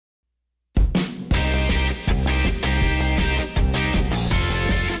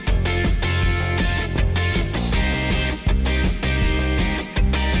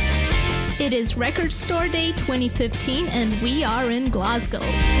is Record Store Day 2015 and we are in Glasgow.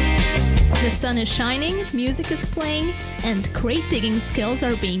 The sun is shining, music is playing, and crate digging skills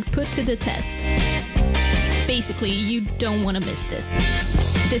are being put to the test. Basically, you don't want to miss this.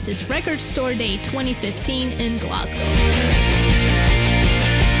 This is Record Store Day 2015 in Glasgow.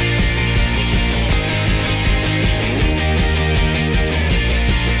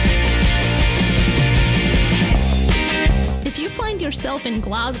 If you find yourself in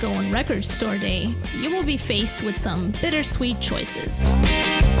Glasgow on Record Store Day, you will be faced with some bittersweet choices.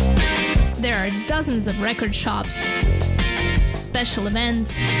 There are dozens of record shops, special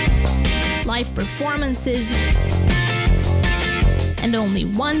events, live performances, and only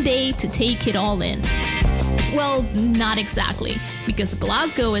one day to take it all in. Well, not exactly, because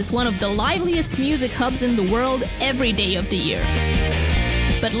Glasgow is one of the liveliest music hubs in the world every day of the year.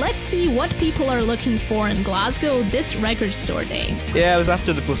 But let's see what people are looking for in Glasgow this Record Store Day. Yeah, it was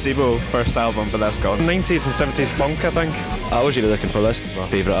after the Placebo first album, but that's gone. 90s and 70s funk, I think. I was really looking for this, my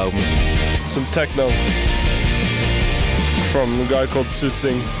favourite album. Some techno from a guy called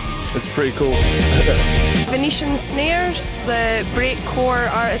Tooting. It's pretty cool. Venetian Snares, the breakcore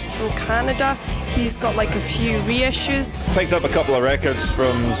artist from Canada. He's got like a few reissues. Picked up a couple of records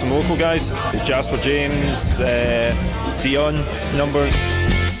from some local guys. Jasper James, Dion numbers.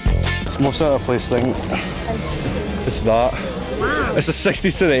 It's most out of place thing. It's that. Wow. It's the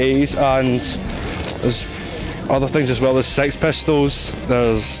 60s to the 80s, and there's other things as well. There's Sex Pistols,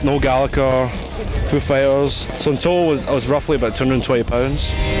 there's No Gallagher, Foo Fighters. So in total it was roughly about £220.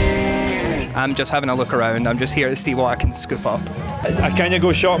 I'm just having a look around. I'm just here to see what I can scoop up. I kind of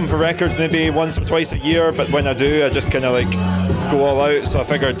go shopping for records maybe once or twice a year, but when I do, I just kind of like go all out. So I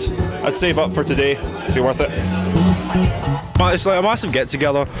figured I'd save up for today. It'd be worth it. It's like a massive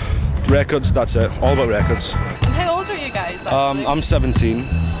get-together. Records, that's it. All about records. And how old are you guys, actually? I'm 17.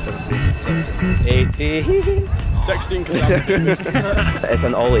 80. 16 because I'm... It's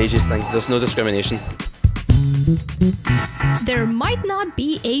an all ages thing. There's no discrimination. There might not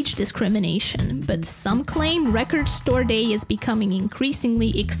be age discrimination, but some claim Record Store Day is becoming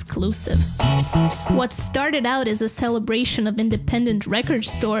increasingly exclusive. What started out as a celebration of independent record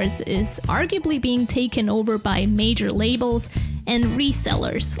stores is arguably being taken over by major labels and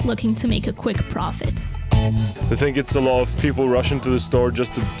resellers looking to make a quick profit. I think it's a lot of people rushing to the store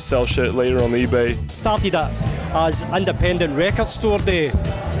just to sell shit later on eBay. Started it as Independent Record Store Day,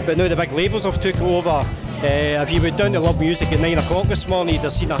 but now the big labels have took over. If you went down to Love Music at 9 o'clock this morning, you'd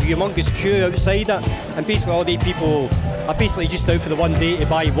have seen a humongous queue outside it, and basically all the people are basically just out for the one day to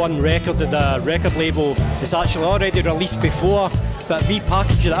buy one record that the record label is actually already released before, but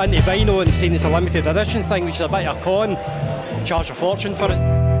repackaged it into vinyl and saying it's a limited edition thing, which is a bit of a con, charge a fortune for it.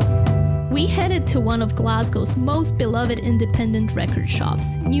 We headed to one of Glasgow's most beloved independent record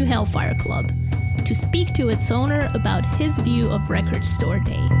shops, New Hellfire Club, to speak to its owner about his view of Record Store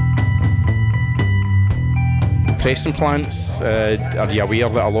Day. Pressing plants, are you aware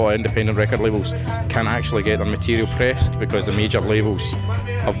that a lot of independent record labels can't actually get their material pressed because the major labels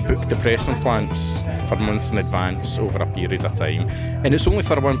have booked the pressing plants for months in advance over a period of time? And it's only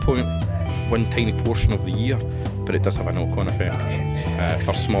for one tiny portion of the year, but it does have a knock-on effect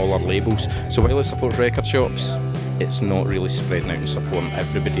for smaller labels. So while it supports record shops, it's not really spreading out and supporting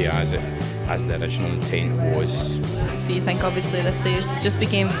everybody as the original intent was. So you think obviously this day just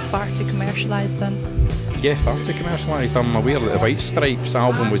became far too commercialised then? Yeah, far too commercialised. I'm aware that the White Stripes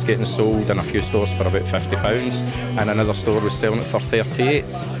album was getting sold in a few stores for about £50 and another store was selling it for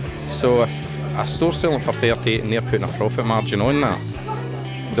 38. So if a store's selling it for 38 and they're putting a profit margin on that,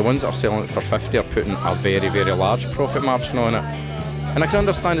 the ones that are selling it for 50 are putting a very, very large profit margin on it. And I can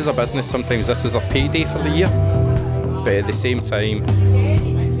understand as a business sometimes this is a payday for the year, but at the same time,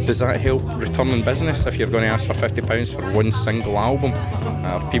 does that help returning business if you're going to ask for £50 for one single album?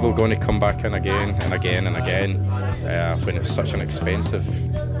 Are people going to come back in again and again and again when it's such an expensive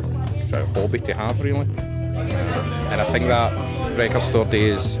hobby to have, really? And I think that Record Store Day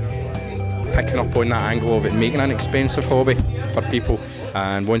is picking up on that angle of it making an expensive hobby for people,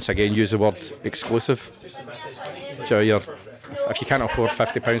 and once again use the word exclusive. So if you can't afford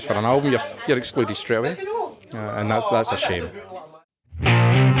 £50 for an album, you're excluded straight away, and that's a shame.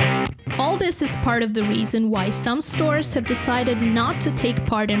 All this is part of the reason why some stores have decided not to take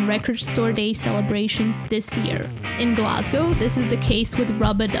part in Record Store Day celebrations this year. In Glasgow, this is the case with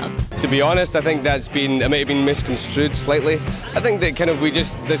Rubadub. To be honest, I think it might have been misconstrued slightly. I think that we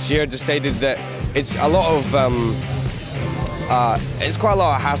just this year decided that it's a lot of it's quite a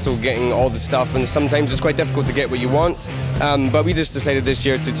lot of hassle getting all the stuff, and sometimes it's quite difficult to get what you want. But we just decided this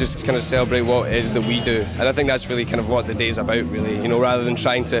year to just kind of celebrate what it is that we do, and I think that's really kind of what the day's about, really. You know, rather than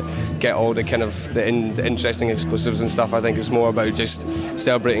trying to get all the kind of the interesting exclusives and stuff, I think it's more about just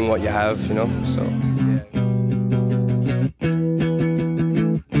celebrating what you have, you know. So.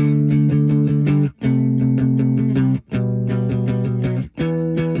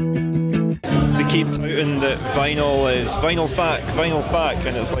 Keep touting that vinyl's back,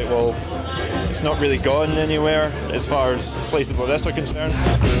 and it's like, well, it's not really gone anywhere as far as places like this are concerned.